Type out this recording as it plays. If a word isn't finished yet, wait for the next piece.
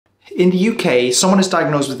In the UK, someone is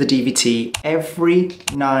diagnosed with a DVT every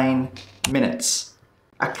 9 minutes.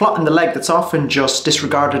 A clot in the leg that's often just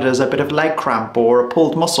disregarded as a bit of leg cramp or a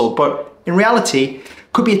pulled muscle, but in reality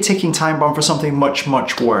could be a ticking time bomb for something much,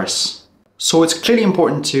 much worse. So it's clearly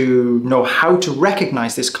important to know how to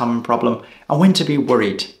recognize this common problem and when to be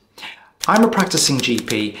worried. I'm a practicing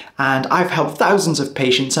GP and I've helped thousands of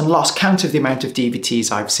patients and lost count of the amount of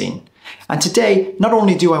DVTs I've seen. And today, not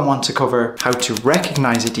only do I want to cover how to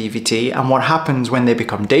recognize a DVT and what happens when they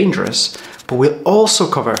become dangerous, but we'll also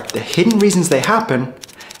cover the hidden reasons they happen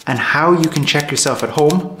and how you can check yourself at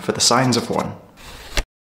home for the signs of one.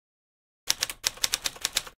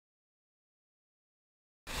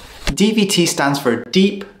 DVT stands for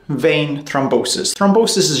deep vein thrombosis.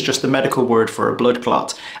 Thrombosis is just the medical word for a blood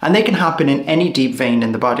clot, and they can happen in any deep vein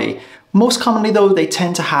in the body. Most commonly though, they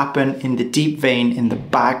tend to happen in the deep vein in the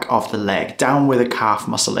back of the leg, down where the calf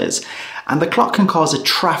muscle is. And the clot can cause a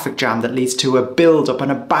traffic jam that leads to a build-up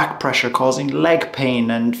and a back pressure causing leg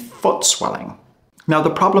pain and foot swelling. Now the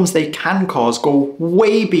problems they can cause go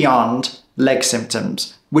way beyond leg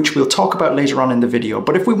symptoms, which we'll talk about later on in the video.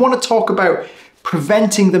 But if we want to talk about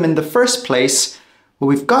preventing them in the first place, well,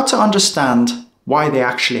 we've got to understand why they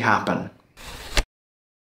actually happen.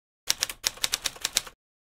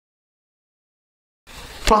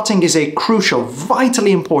 Clotting is a crucial,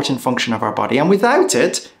 vitally important function of our body, and without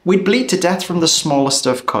it, we'd bleed to death from the smallest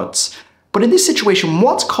of cuts. But in this situation,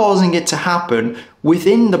 what's causing it to happen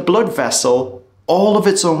within the blood vessel all of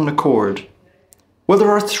its own accord? Well, there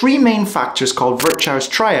are 3 main factors called Virchow's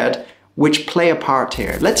Triad which play a part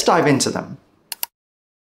here. Let's dive into them.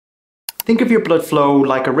 Think of your blood flow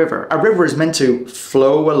like a river. A river is meant to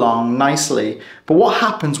flow along nicely, but what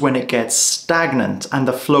happens when it gets stagnant and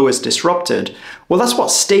the flow is disrupted? Well, that's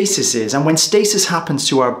what stasis is, and when stasis happens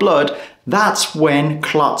to our blood, that's when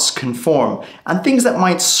clots can form. And things that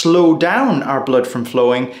might slow down our blood from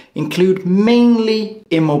flowing include mainly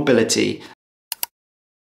immobility.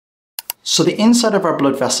 So the inside of our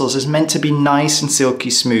blood vessels is meant to be nice and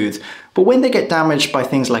silky smooth, but when they get damaged by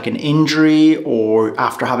things like an injury or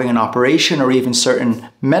after having an operation or even certain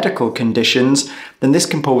medical conditions, then this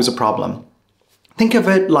can pose a problem. Think of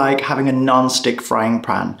it like having a non-stick frying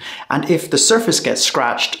pan, and if the surface gets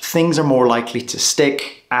scratched, things are more likely to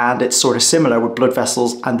stick, and it's sort of similar with blood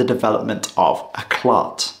vessels and the development of a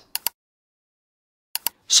clot.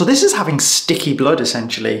 So this is having sticky blood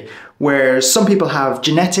essentially, where some people have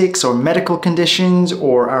genetics or medical conditions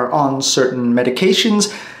or are on certain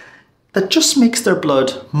medications that just makes their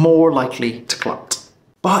blood more likely to clot.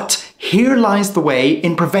 But here lies the way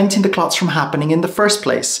in preventing the clots from happening in the first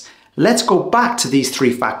place. Let's go back to these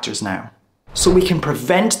 3 factors now. So we can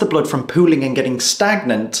prevent the blood from pooling and getting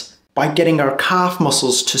stagnant by getting our calf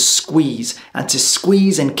muscles to squeeze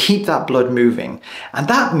and keep that blood moving. And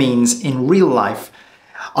that means in real life,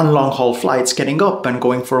 on long-haul flights, getting up and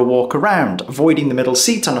going for a walk around, avoiding the middle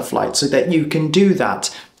seat on a flight so that you can do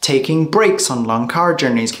that, taking breaks on long car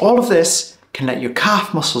journeys. All of this can let your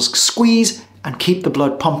calf muscles squeeze and keep the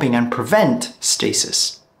blood pumping and prevent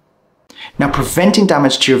stasis. Now, preventing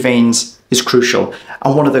damage to your veins is crucial,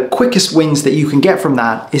 and one of the quickest wins that you can get from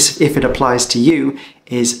that is, if it applies to you,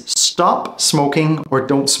 is stop smoking or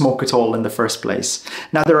don't smoke at all in the first place.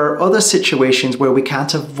 Now, there are other situations where we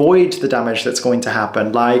can't avoid the damage that's going to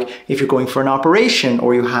happen, like if you're going for an operation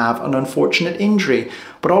or you have an unfortunate injury.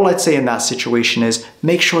 But all I'd say in that situation is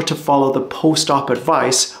make sure to follow the post-op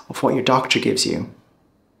advice of what your doctor gives you.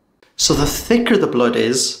 So the thicker the blood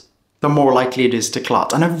is, the more likely it is to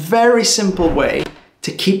clot. And a very simple way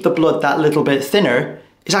to keep the blood that little bit thinner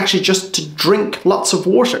is actually just to drink lots of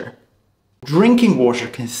water. Drinking water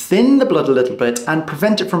can thin the blood a little bit and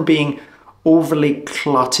prevent it from being overly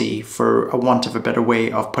clotty, for a want of a better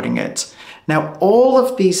way of putting it. Now, all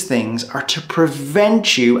of these things are to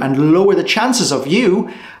prevent you and lower the chances of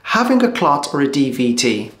you having a clot or a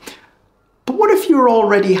DVT. But what if you're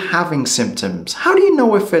already having symptoms? How do you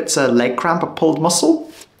know if it's a leg cramp, a pulled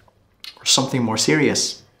muscle, or something more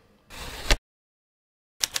serious?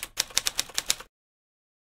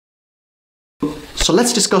 So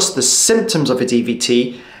let's discuss the symptoms of a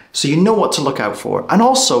DVT so you know what to look out for, and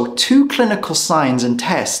also 2 clinical signs and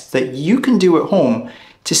tests that you can do at home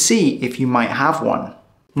to see if you might have one.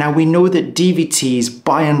 Now, we know that DVTs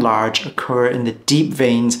by and large occur in the deep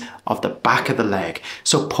veins of the back of the leg,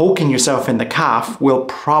 so poking yourself in the calf will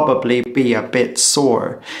probably be a bit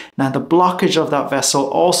sore. Now, the blockage of that vessel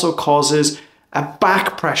also causes a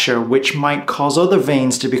back pressure, which might cause other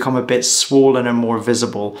veins to become a bit swollen and more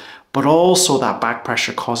visible, but also that back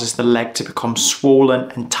pressure causes the leg to become swollen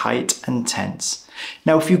and tight and tense.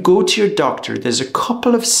 Now, if you go to your doctor, there's a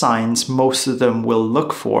couple of signs most of them will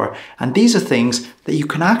look for, and these are things that you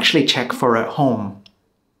can actually check for at home.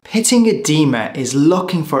 Pitting edema is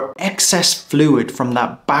looking for excess fluid from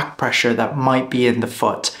that back pressure that might be in the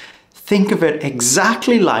foot. Think of it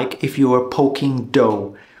exactly like if you were poking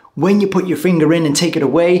dough. When you put your finger in and take it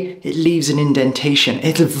away, it leaves an indentation.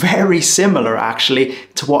 It's very similar actually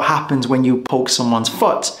to what happens when you poke someone's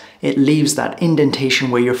foot. It leaves that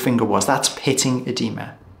indentation where your finger was. That's pitting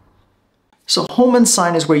edema. So Homan's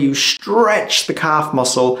sign is where you stretch the calf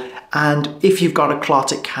muscle, and if you've got a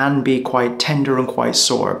clot, it can be quite tender and quite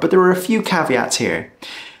sore. But there are a few caveats here.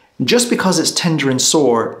 Just because it's tender and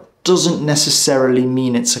sore doesn't necessarily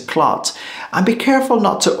mean it's a clot. And be careful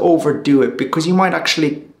not to overdo it, because you might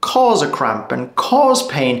actually cause a cramp and cause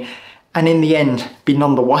pain, and in the end be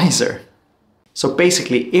none the wiser. So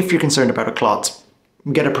basically, if you're concerned about a clot,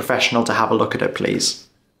 get a professional to have a look at it, please.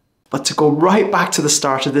 But to go right back to the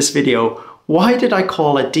start of this video, why did I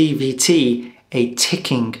call a DVT a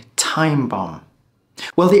ticking time bomb?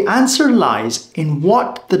 Well, the answer lies in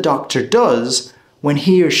what the doctor does when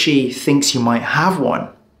he or she thinks you might have one.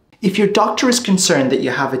 If your doctor is concerned that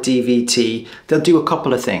you have a DVT, they'll do a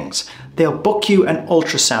couple of things. They'll book you an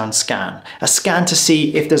ultrasound scan, a scan to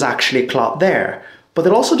see if there's actually a clot there. But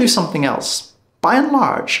they'll also do something else. By and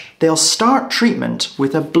large, they'll start treatment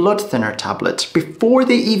with a blood thinner tablet before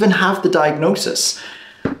they even have the diagnosis.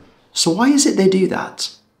 So why is it they do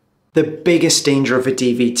that? The biggest danger of a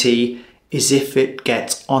DVT is if it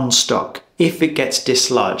gets unstuck, if it gets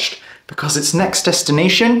dislodged, because its next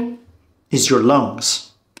destination is your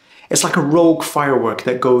lungs. It's like a rogue firework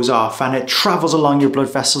that goes off and it travels along your blood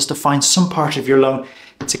vessels to find some part of your lung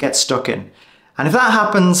to get stuck in. And if that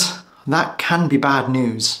happens, that can be bad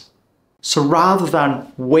news. So rather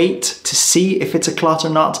than wait to see if it's a clot or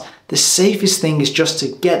not, the safest thing is just to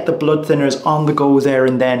get the blood thinners on the go there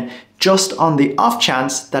and then, just on the off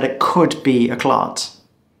chance that it could be a clot.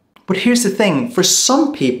 But here's the thing, for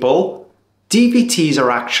some people, DVTs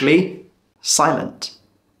are actually silent.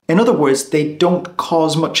 In other words, they don't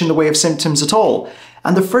cause much in the way of symptoms at all.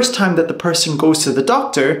 And the first time that the person goes to the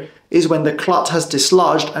doctor is when the clot has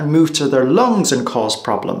dislodged and moved to their lungs and caused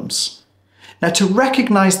problems. Now, to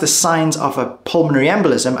recognize the signs of a pulmonary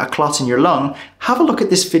embolism, a clot in your lung, have a look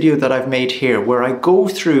at this video that I've made here where I go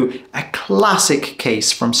through a classic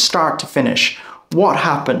case from start to finish. What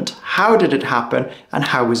happened? How did it happen? And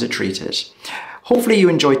how was it treated? Hopefully you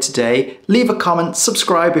enjoyed today. Leave a comment,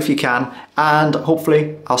 subscribe if you can, and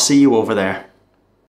hopefully I'll see you over there.